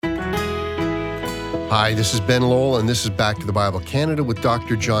Hi, this is Ben Lowell, and this is Back to the Bible Canada with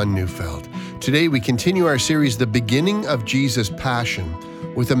Dr. John Neufeld. Today we continue our series, The Beginning of Jesus' Passion,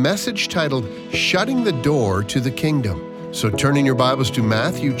 with a message titled, Shutting the Door to the Kingdom. So turn in your Bibles to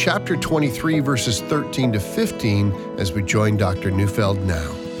Matthew chapter 23, verses 13 to 15, as we join Dr. Neufeld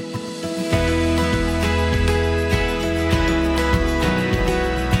now.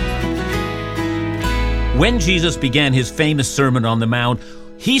 When Jesus began his famous Sermon on the Mount,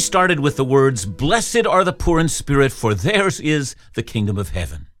 he started with the words, "Blessed are the poor in spirit, for theirs is the kingdom of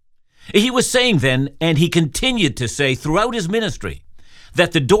heaven." He was saying then, and he continued to say throughout his ministry,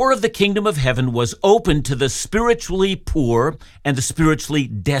 that the door of the kingdom of heaven was open to the spiritually poor and the spiritually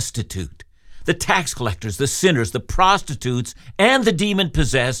destitute. The tax collectors, the sinners, the prostitutes, and the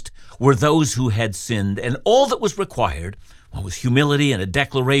demon-possessed were those who had sinned, and all that was required was humility and a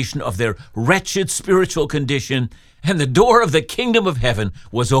declaration of their wretched spiritual condition, and the door of the kingdom of heaven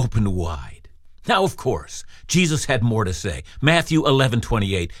was opened wide. Now, of course, Jesus had more to say. Matthew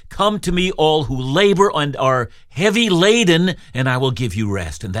 11:28, "Come to me all who labor and are heavy laden, and I will give you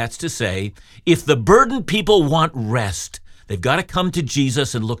rest." And that's to say, if the burdened people want rest, they've got to come to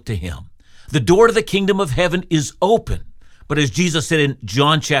Jesus and look to him. The door to the kingdom of heaven is open. But as Jesus said in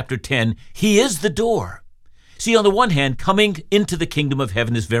John chapter 10, he is the door. See, on the one hand, coming into the kingdom of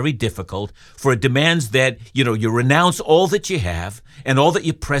heaven is very difficult, for it demands that, you renounce all that you have and all that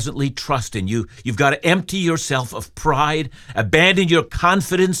you presently trust in. You've got to empty yourself of pride, abandon your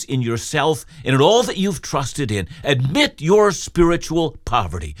confidence in yourself and in all that you've trusted in. Admit your spiritual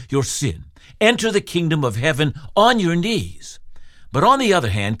poverty, your sin. Enter the kingdom of heaven on your knees. But on the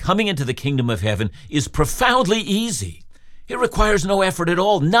other hand, coming into the kingdom of heaven is profoundly easy. It requires no effort at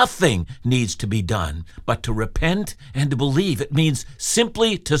all. Nothing needs to be done but to repent and to believe. It means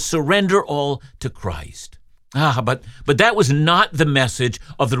simply to surrender all to Christ. But that was not the message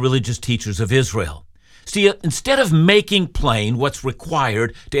of the religious teachers of Israel. See, instead of making plain what's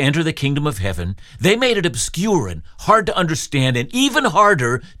required to enter the kingdom of heaven, they made it obscure and hard to understand and even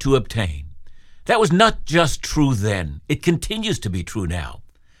harder to obtain. That was not just true then. It continues to be true now.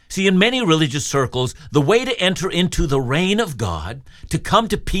 See, in many religious circles, the way to enter into the reign of God, to come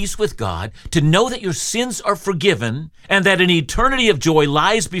to peace with God, to know that your sins are forgiven, and that an eternity of joy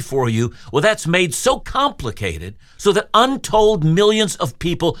lies before you, that's made so complicated so that untold millions of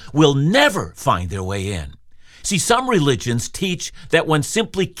people will never find their way in. See, some religions teach that one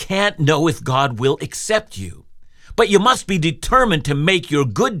simply can't know if God will accept you, but you must be determined to make your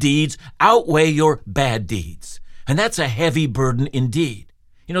good deeds outweigh your bad deeds. And that's a heavy burden indeed.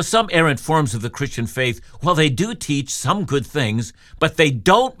 Some errant forms of the Christian faith, they do teach some good things, but they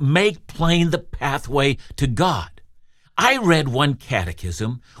don't make plain the pathway to God. I read one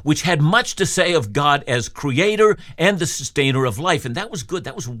catechism which had much to say of God as creator and the sustainer of life, and that was good,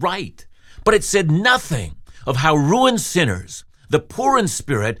 that was right. But it said nothing of how ruined sinners, the poor in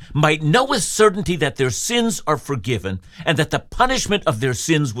spirit, might know with certainty that their sins are forgiven and that the punishment of their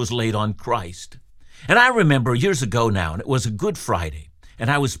sins was laid on Christ. And I remember years ago now, and it was a Good Friday, and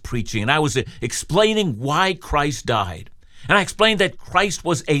I was preaching, and I was explaining why Christ died. And I explained that Christ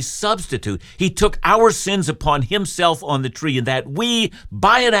was a substitute. He took our sins upon himself on the tree, and that we,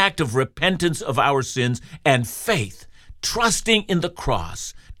 by an act of repentance of our sins and faith, trusting in the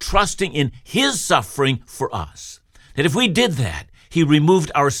cross, trusting in his suffering for us, that if we did that, he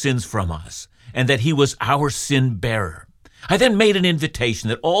removed our sins from us, and that he was our sin bearer. I then made an invitation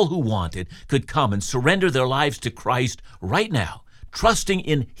that all who wanted could come and surrender their lives to Christ right now, trusting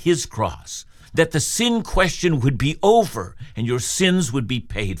in his cross, that the sin question would be over and your sins would be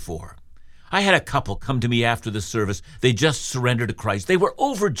paid for. I had a couple come to me after the service. They just surrendered to Christ. They were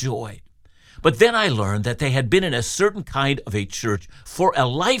overjoyed. But then I learned that they had been in a certain kind of a church for a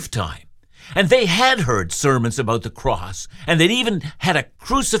lifetime, and they had heard sermons about the cross, and they'd even had a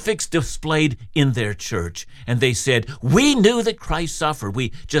crucifix displayed in their church. And they said, "We knew that Christ suffered.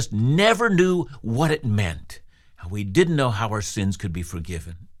 We just never knew what it meant. We didn't know how our sins could be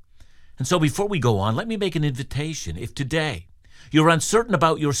forgiven." And so before we go on, let me make an invitation. If today you're uncertain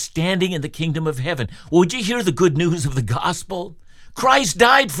about your standing in the kingdom of heaven, would you hear the good news of the gospel? Christ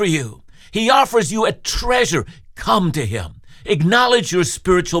died for you. He offers you a treasure. Come to him. Acknowledge your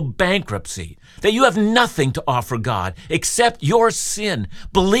spiritual bankruptcy, that you have nothing to offer God except your sin.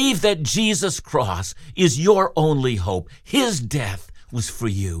 Believe that Jesus' cross is your only hope. His death was for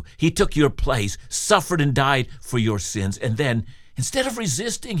you. He took your place, suffered and died for your sins. And then, instead of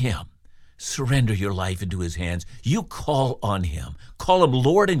resisting him, surrender your life into his hands. You call on him. Call him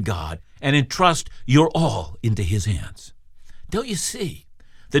Lord and God, and entrust your all into his hands. Don't you see?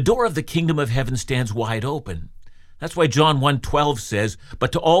 The door of the kingdom of heaven stands wide open. That's why John 1:12 says,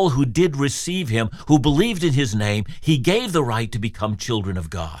 "But to all who did receive him, who believed in his name, he gave the right to become children of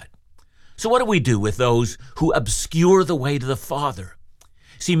God." So what do we do with those who obscure the way to the Father?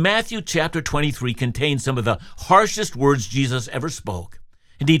 See, Matthew chapter 23 contains some of the harshest words Jesus ever spoke.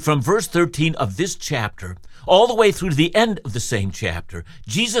 Indeed, from verse 13 of this chapter, all the way through to the end of the same chapter,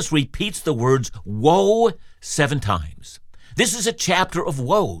 Jesus repeats the words, "woe," 7 times. This is a chapter of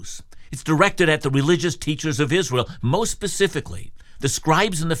woes. It's directed at the religious teachers of Israel, most specifically, the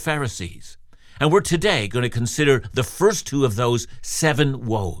scribes and the Pharisees. And we're today going to consider the first 2 of those 7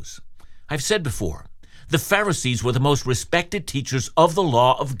 woes. I've said before, the Pharisees were the most respected teachers of the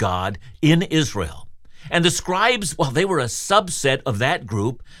law of God in Israel. And the scribes, well, they were a subset of that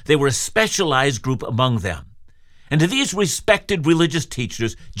group. They were a specialized group among them. And to these respected religious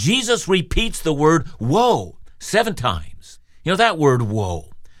teachers, Jesus repeats the word woe 7 times. You know, that word woe,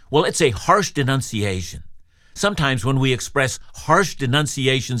 well, it's a harsh denunciation. Sometimes when we express harsh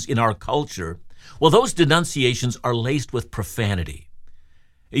denunciations in our culture, well, those denunciations are laced with profanity.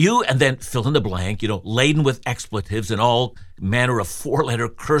 And then fill in the blank, laden with expletives and all manner of 4-letter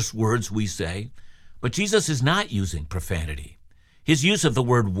curse words we say. But Jesus is not using profanity. His use of the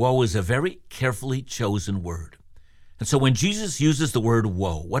word woe is a very carefully chosen word. And so when Jesus uses the word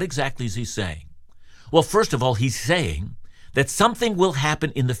woe, what exactly is he saying? Well, first of all, he's saying that something will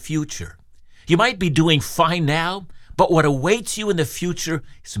happen in the future. You might be doing fine now, but what awaits you in the future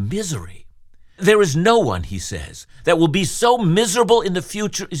is misery. There is no one, he says, that will be so miserable in the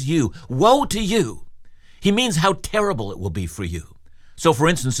future as you. Woe to you. He means how terrible it will be for you. So, for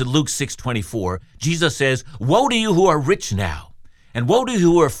instance, in Luke 6:24, Jesus says, "Woe to you who are rich now, and woe to you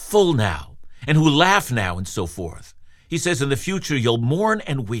who are full now, and who laugh now," and so forth. He says, in the future you'll mourn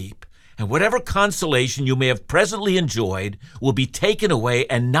and weep, and whatever consolation you may have presently enjoyed will be taken away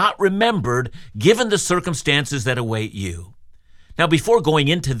and not remembered, given the circumstances that await you. Now, before going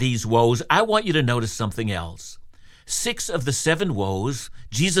into these woes, I want you to notice something else. 6 of the 7 woes,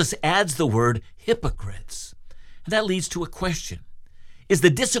 Jesus adds the word hypocrites. And that leads to a question. Is the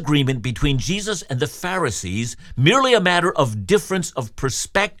disagreement between Jesus and the Pharisees merely a matter of difference of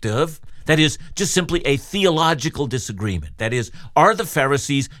perspective? That is, just simply a theological disagreement. That is, are the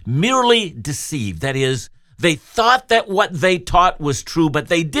Pharisees merely deceived? That is, they thought that what they taught was true, but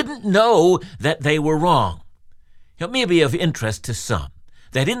they didn't know that they were wrong. It may be of interest to some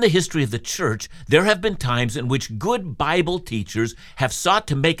that in the history of the church, there have been times in which good Bible teachers have sought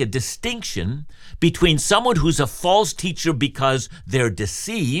to make a distinction between someone who's a false teacher because they're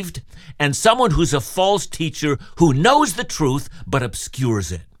deceived and someone who's a false teacher who knows the truth but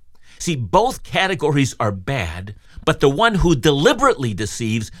obscures it. See, both categories are bad, but the one who deliberately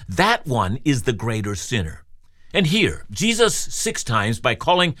deceives, that one is the greater sinner. And here, Jesus 6 times, by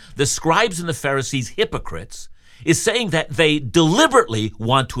calling the scribes and the Pharisees hypocrites, is saying that they deliberately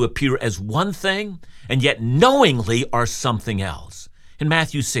want to appear as one thing and yet knowingly are something else. In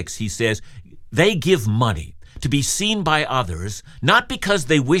Matthew 6, he says, they give money to be seen by others, not because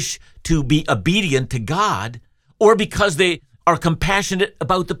they wish to be obedient to God or because they are compassionate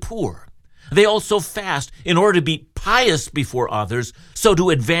about the poor. They also fast in order to be pious before others, so to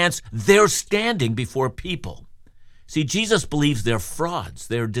advance their standing before people. See, Jesus believes they're frauds,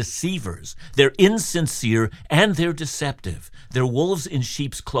 they're deceivers, they're insincere, and they're deceptive. They're wolves in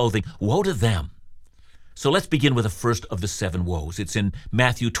sheep's clothing. Woe to them. So let's begin with the first of the 7 woes. It's in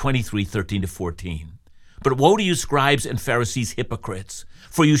Matthew 23:13-14. But woe to you, scribes and Pharisees, hypocrites,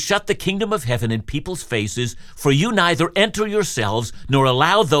 for you shut the kingdom of heaven in people's faces, for you neither enter yourselves nor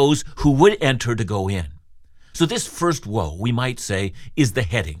allow those who would enter to go in. So this first woe, we might say, is the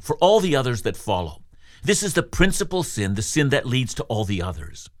heading for all the others that follow. This is the principal sin, the sin that leads to all the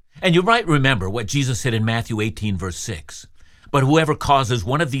others. And you might remember what Jesus said in Matthew 18, verse 6. But whoever causes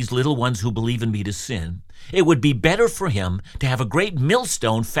one of these little ones who believe in me to sin, it would be better for him to have a great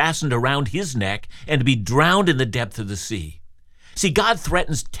millstone fastened around his neck and to be drowned in the depth of the sea. See, God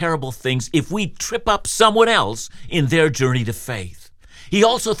threatens terrible things if we trip up someone else in their journey to faith. He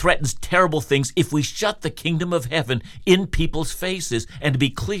also threatens terrible things if we shut the kingdom of heaven in people's faces. And to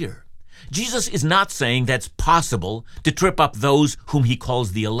be clear, Jesus is not saying that's possible to trip up those whom he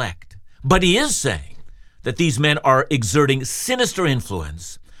calls the elect. But he is saying that these men are exerting sinister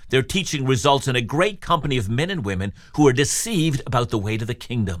influence. Their teaching results in a great company of men and women who are deceived about the way to the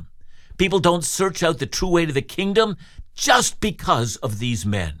kingdom. People don't search out the true way to the kingdom just because of these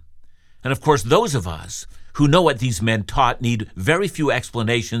men. And of course, those of us who know what these men taught need very few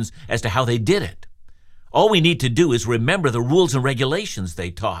explanations as to how they did it. All we need to do is remember the rules and regulations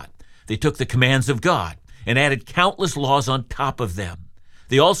they taught. They took the commands of God and added countless laws on top of them.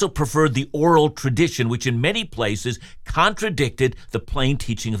 They also preferred the oral tradition, which in many places contradicted the plain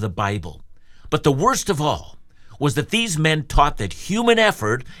teaching of the Bible. But the worst of all was that these men taught that human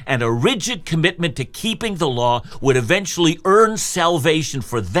effort and a rigid commitment to keeping the law would eventually earn salvation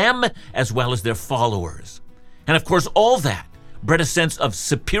for them as well as their followers. And of course, all that bred a sense of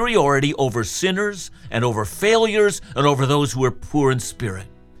superiority over sinners and over failures and over those who are poor in spirit.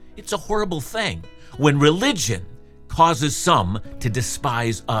 It's a horrible thing when religion causes some to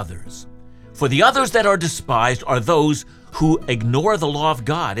despise others. For the others that are despised are those who ignore the law of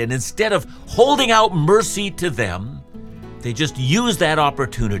God, and instead of holding out mercy to them, they just use that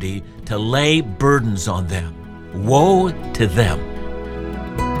opportunity to lay burdens on them. Woe to them.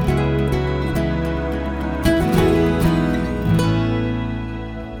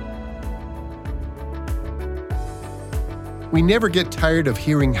 We never get tired of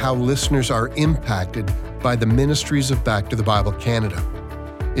hearing how listeners are impacted by the ministries of Back to the Bible Canada.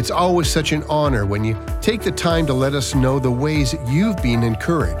 It's always such an honor when you take the time to let us know the ways you've been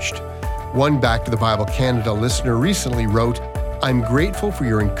encouraged. One Back to the Bible Canada listener recently wrote, "I'm grateful for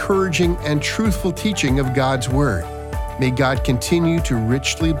your encouraging and truthful teaching of God's Word. May God continue to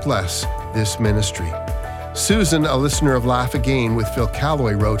richly bless this ministry." Susan, a listener of Laugh Again with Phil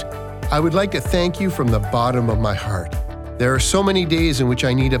Calloway, wrote, "I would like to thank you from the bottom of my heart. There are so many days in which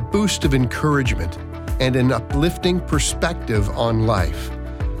I need a boost of encouragement and an uplifting perspective on life.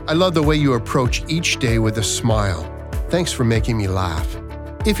 I love the way you approach each day with a smile. Thanks for making me laugh."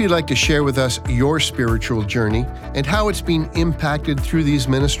 If you'd like to share with us your spiritual journey and how it's been impacted through these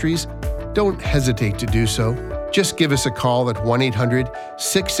ministries, don't hesitate to do so. Just give us a call at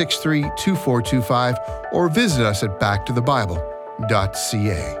 1-800-663-2425 or visit us at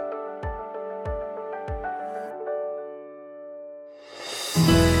backtothebible.ca.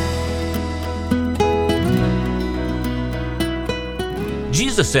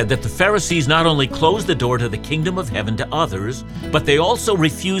 Jesus said that the Pharisees not only closed the door to the kingdom of heaven to others, but they also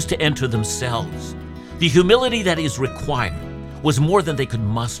refused to enter themselves. The humility that is required was more than they could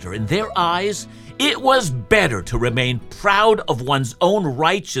muster. In their eyes, it was better to remain proud of one's own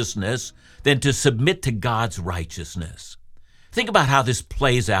righteousness than to submit to God's righteousness. Think about how this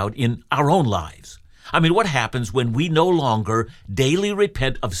plays out in our own lives. I mean, what happens when we no longer daily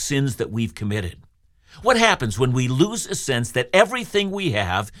repent of sins that we've committed? What happens when we lose a sense that everything we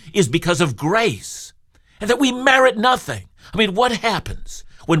have is because of grace and that we merit nothing? I mean, what happens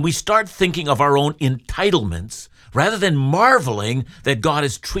when we start thinking of our own entitlements rather than marveling that God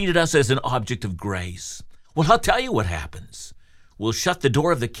has treated us as an object of grace? Well, I'll tell you what happens. We'll shut the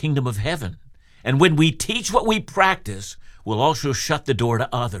door of the kingdom of heaven. And when we teach what we practice, we'll also shut the door to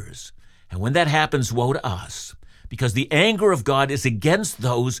others. And when that happens, woe to us, because the anger of God is against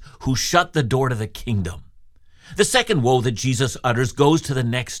those who shut the door to the kingdom. The second woe that Jesus utters goes to the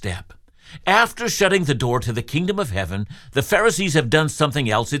next step. After shutting the door to the kingdom of heaven, the Pharisees have done something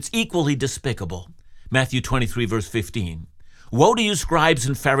else. It's equally despicable. Matthew 23, verse 15. "Woe to you, scribes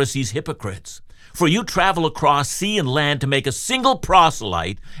and Pharisees, hypocrites! For you travel across sea and land to make a single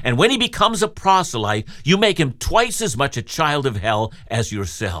proselyte, and when he becomes a proselyte, you make him twice as much a child of hell as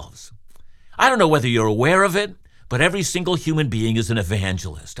yourselves." I don't know whether you're aware of it, but every single human being is an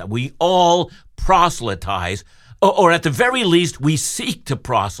evangelist. We all proselytize, or at the very least, we seek to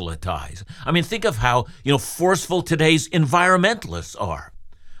proselytize. I mean, think of how, forceful today's environmentalists are.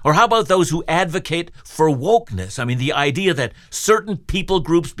 Or how about those who advocate for wokeness? I mean, the idea that certain people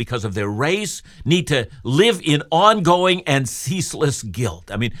groups, because of their race, need to live in ongoing and ceaseless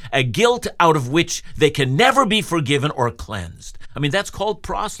guilt. I mean, a guilt out of which they can never be forgiven or cleansed. I mean, that's called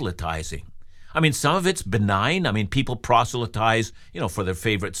proselytizing. I mean, some of it's benign. I mean, people proselytize, for their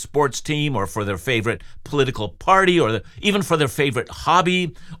favorite sports team or for their favorite political party or even for their favorite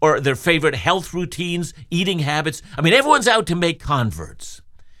hobby or their favorite health routines, eating habits. I mean, everyone's out to make converts.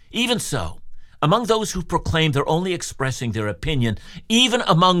 Even so, among those who proclaim they're only expressing their opinion, even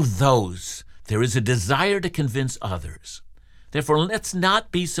among those, there is a desire to convince others. Therefore, let's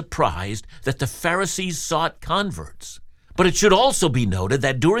not be surprised that the Pharisees sought converts. But it should also be noted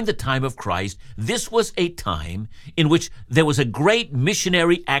that during the time of Christ, this was a time in which there was a great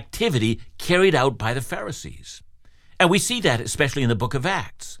missionary activity carried out by the Pharisees. And we see that especially in the book of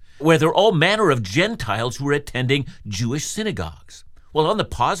Acts, where there are all manner of Gentiles who were attending Jewish synagogues. Well, on the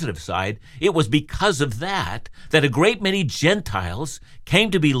positive side, it was because of that a great many Gentiles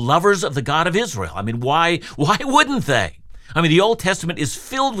came to be lovers of the God of Israel. I mean, why wouldn't they? I mean, the Old Testament is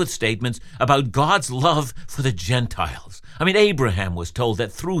filled with statements about God's love for the Gentiles. I mean, Abraham was told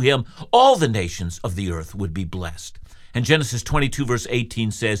that through him, all the nations of the earth would be blessed. And Genesis 22 verse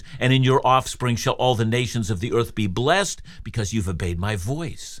 18 says, "And in your offspring shall all the nations of the earth be blessed, because you've obeyed my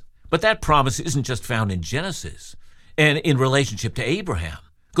voice." But that promise isn't just found in Genesis and in relationship to Abraham.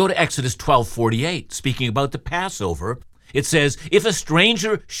 Go to Exodus 12:48, speaking about the Passover. It says, "If a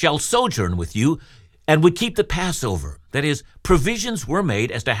stranger shall sojourn with you and would keep the Passover," that is, provisions were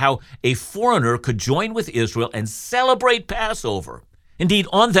made as to how a foreigner could join with Israel and celebrate Passover. Indeed,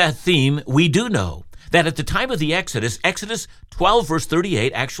 on that theme, we do know that at the time of the Exodus, Exodus 12 verse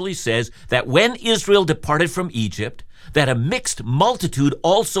 38 actually says that when Israel departed from Egypt, that a mixed multitude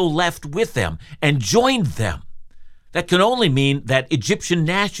also left with them and joined them. That can only mean that Egyptian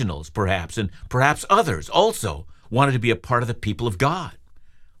nationals, perhaps, and perhaps others also wanted to be a part of the people of God.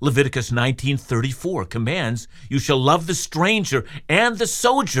 Leviticus 19:34 commands, "You shall love the stranger and the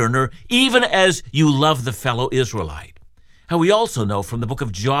sojourner, even as you love the fellow Israelite." And we also know from the book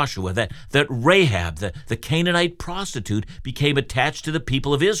of Joshua that Rahab, the Canaanite prostitute, became attached to the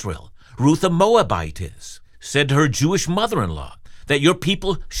people of Israel. Ruth, a Moabitess, said to her Jewish mother-in-law that your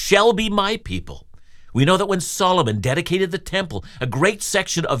people shall be my people. We know that when Solomon dedicated the temple, a great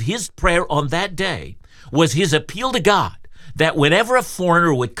section of his prayer on that day was his appeal to God that whenever a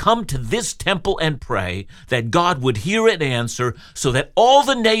foreigner would come to this temple and pray, that God would hear and answer, so that all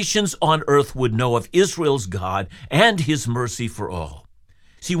the nations on earth would know of Israel's God and his mercy for all.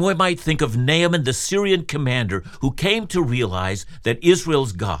 See, we might think of Naaman, the Syrian commander, who came to realize that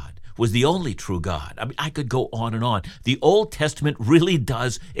Israel's God was the only true God. I mean, I could go on and on. The Old Testament really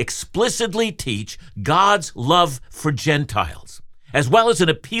does explicitly teach God's love for Gentiles, as well as an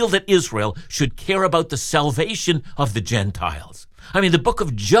appeal that Israel should care about the salvation of the Gentiles. I mean, the book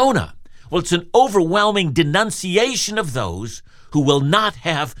of Jonah, well, it's an overwhelming denunciation of those who will not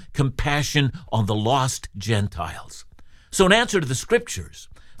have compassion on the lost Gentiles. So in answer to the scriptures,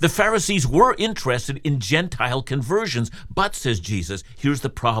 the Pharisees were interested in Gentile conversions, but, says Jesus, here's the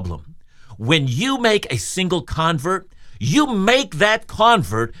problem. When you make a single convert, you make that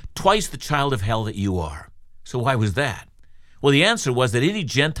convert twice the child of hell that you are. So why was that? Well, the answer was that any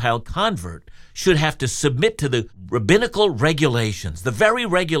Gentile convert should have to submit to the rabbinical regulations, the very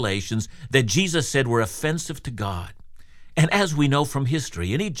regulations that Jesus said were offensive to God. And as we know from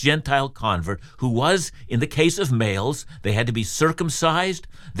history, any Gentile convert who was, in the case of males, they had to be circumcised,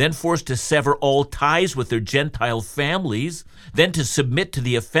 then forced to sever all ties with their Gentile families, then to submit to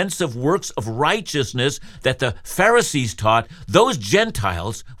the offensive works of righteousness that the Pharisees taught, those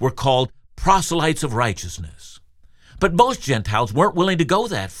Gentiles were called proselytes of righteousness. But most Gentiles weren't willing to go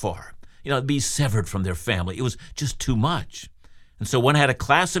that far, be severed from their family. It was just too much. And so one had a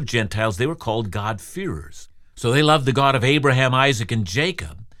class of Gentiles, they were called God-fearers. So they loved the God of Abraham, Isaac, and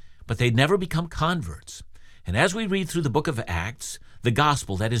Jacob, but they'd never become converts. And as we read through the book of Acts, the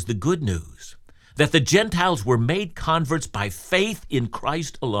gospel, that is the good news, that the Gentiles were made converts by faith in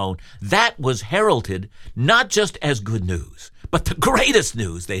Christ alone, that was heralded not just as good news, but the greatest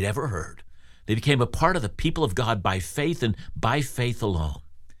news they'd ever heard. They became a part of the people of God by faith and by faith alone.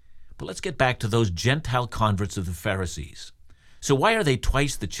 But let's get back to those Gentile converts of the Pharisees. So why are they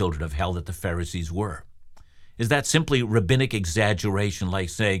twice the children of hell that the Pharisees were? Is that simply rabbinic exaggeration, like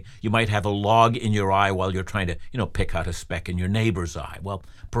saying you might have a log in your eye while you're trying to, pick out a speck in your neighbor's eye? Well,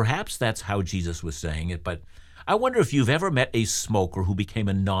 perhaps that's how Jesus was saying it, but I wonder if you've ever met a smoker who became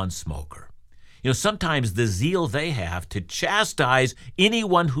a non-smoker. Sometimes the zeal they have to chastise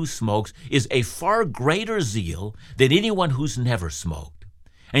anyone who smokes is a far greater zeal than anyone who's never smoked.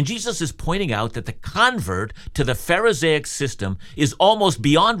 And Jesus is pointing out that the convert to the Pharisaic system is almost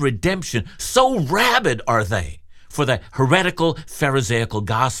beyond redemption. So rabid are they for the heretical Pharisaical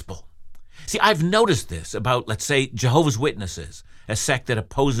gospel. See, I've noticed this about, let's say, Jehovah's Witnesses, a sect that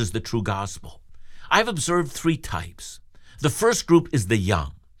opposes the true gospel. I've observed three types. The first group is the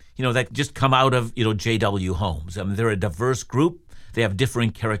young, that just come out of, J.W. Holmes. I mean, they're a diverse group. They have differing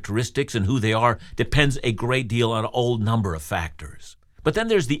characteristics, and who they are depends a great deal on a whole number of factors. But then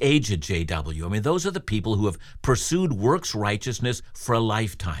there's the aged JW. I mean, those are the people who have pursued works righteousness for a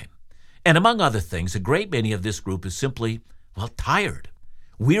lifetime. And among other things, a great many of this group is simply, tired,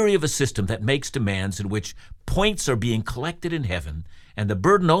 weary of a system that makes demands in which points are being collected in heaven, and the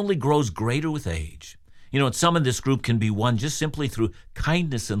burden only grows greater with age. And some in this group can be won just simply through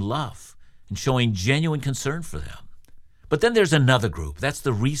kindness and love and showing genuine concern for them. But then there's another group. That's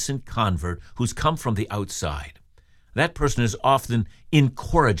the recent convert who's come from the outside. That person is often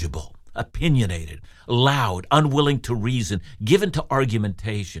incorrigible, opinionated, loud, unwilling to reason, given to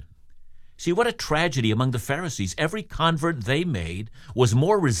argumentation. See, what a tragedy among the Pharisees. Every convert they made was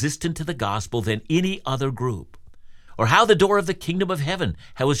more resistant to the gospel than any other group. Or how the door of the kingdom of heaven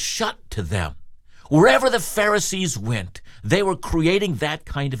was shut to them. Wherever the Pharisees went, they were creating that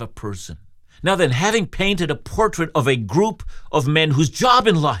kind of a person. Now then, having painted a portrait of a group of men whose job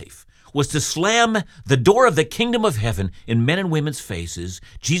in life was to slam the door of the kingdom of heaven in men and women's faces,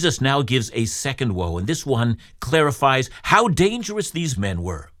 Jesus now gives a second woe, and this one clarifies how dangerous these men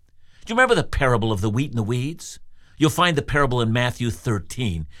were. Do you remember the parable of the wheat and the weeds? You'll find the parable in Matthew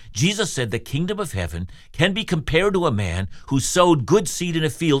 13. Jesus said the kingdom of heaven can be compared to a man who sowed good seed in a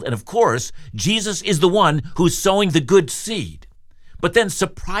field, and of course, Jesus is the one who's sowing the good seed. But then,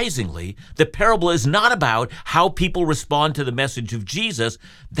 surprisingly, the parable is not about how people respond to the message of Jesus.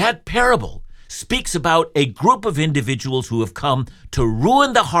 That parable speaks about a group of individuals who have come to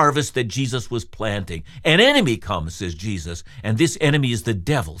ruin the harvest that Jesus was planting. An enemy comes, says Jesus, and this enemy is the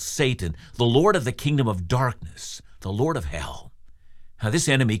devil, Satan, the Lord of the kingdom of darkness, the Lord of hell. Now, this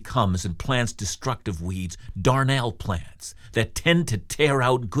enemy comes and plants destructive weeds, darnel plants, that tend to tear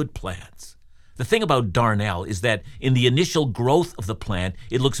out good plants. The thing about darnel is that in the initial growth of the plant,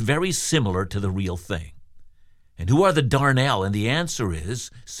 it looks very similar to the real thing. And who are the darnel? And the answer is,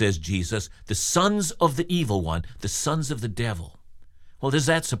 says Jesus, the sons of the evil one, the sons of the devil. Well, does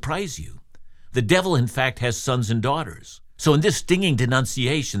that surprise you? The devil, in fact, has sons and daughters. So in this stinging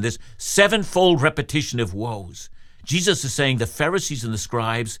denunciation, this sevenfold repetition of woes, Jesus is saying the Pharisees and the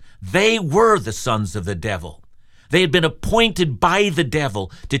scribes, they were the sons of the devil. They had been appointed by the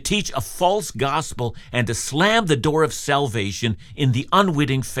devil to teach a false gospel and to slam the door of salvation in the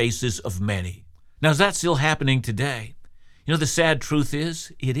unwitting faces of many. Now, is that still happening today? You know, the sad truth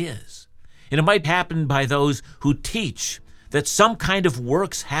is, it is. And it might happen by those who teach that some kind of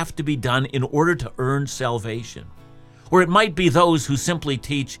works have to be done in order to earn salvation. Or it might be those who simply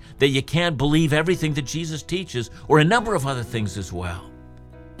teach that you can't believe everything that Jesus teaches, or a number of other things as well.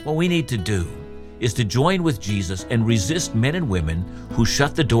 What we need to do is to join with Jesus and resist men and women who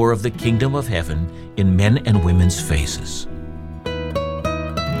shut the door of the kingdom of heaven in men and women's faces.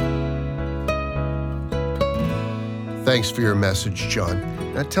 Thanks for your message, John.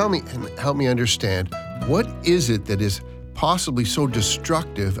 Now tell me and help me understand, what is it that is possibly so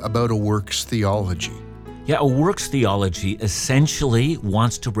destructive about a works theology? Yeah, a works theology essentially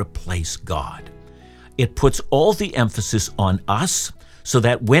wants to replace God. It puts all the emphasis on us so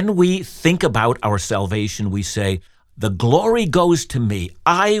that when we think about our salvation, we say, the glory goes to me.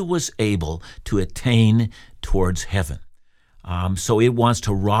 I was able to attain towards heaven. So it wants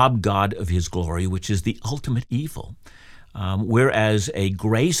to rob God of his glory, which is the ultimate evil. Whereas a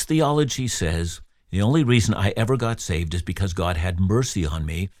grace theology says, the only reason I ever got saved is because God had mercy on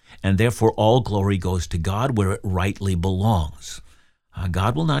me, and therefore all glory goes to God where it rightly belongs.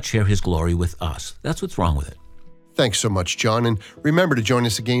 God will not share his glory with us. That's what's wrong with it. Thanks so much, John. And remember to join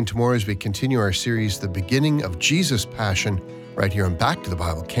us again tomorrow as we continue our series, The Beginning of Jesus' Passion, right here on Back to the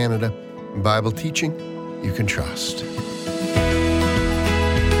Bible Canada, Bible teaching you can trust.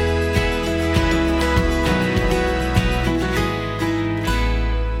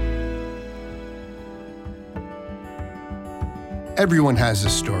 Everyone has a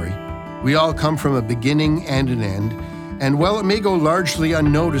story. We all come from a beginning and an end, and while it may go largely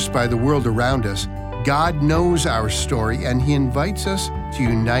unnoticed by the world around us, God knows our story, and he invites us to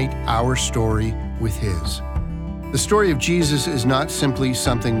unite our story with his. The story of Jesus is not simply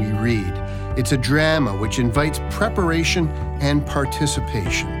something we read. It's a drama which invites preparation and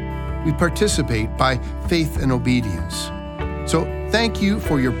participation. We participate by faith and obedience. So thank you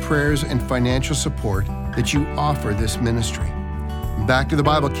for your prayers and financial support that you offer this ministry. Back to the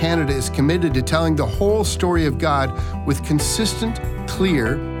Bible Canada is committed to telling the whole story of God with consistent,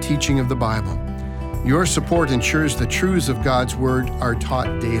 clear teaching of the Bible. Your support ensures the truths of God's Word are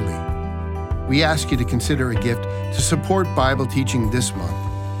taught daily. We ask you to consider a gift to support Bible teaching this month,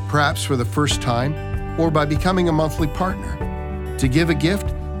 perhaps for the first time, or by becoming a monthly partner. To give a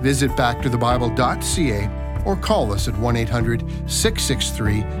gift, visit backtothebible.ca or call us at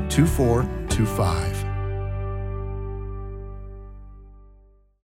 1-800-663-2425.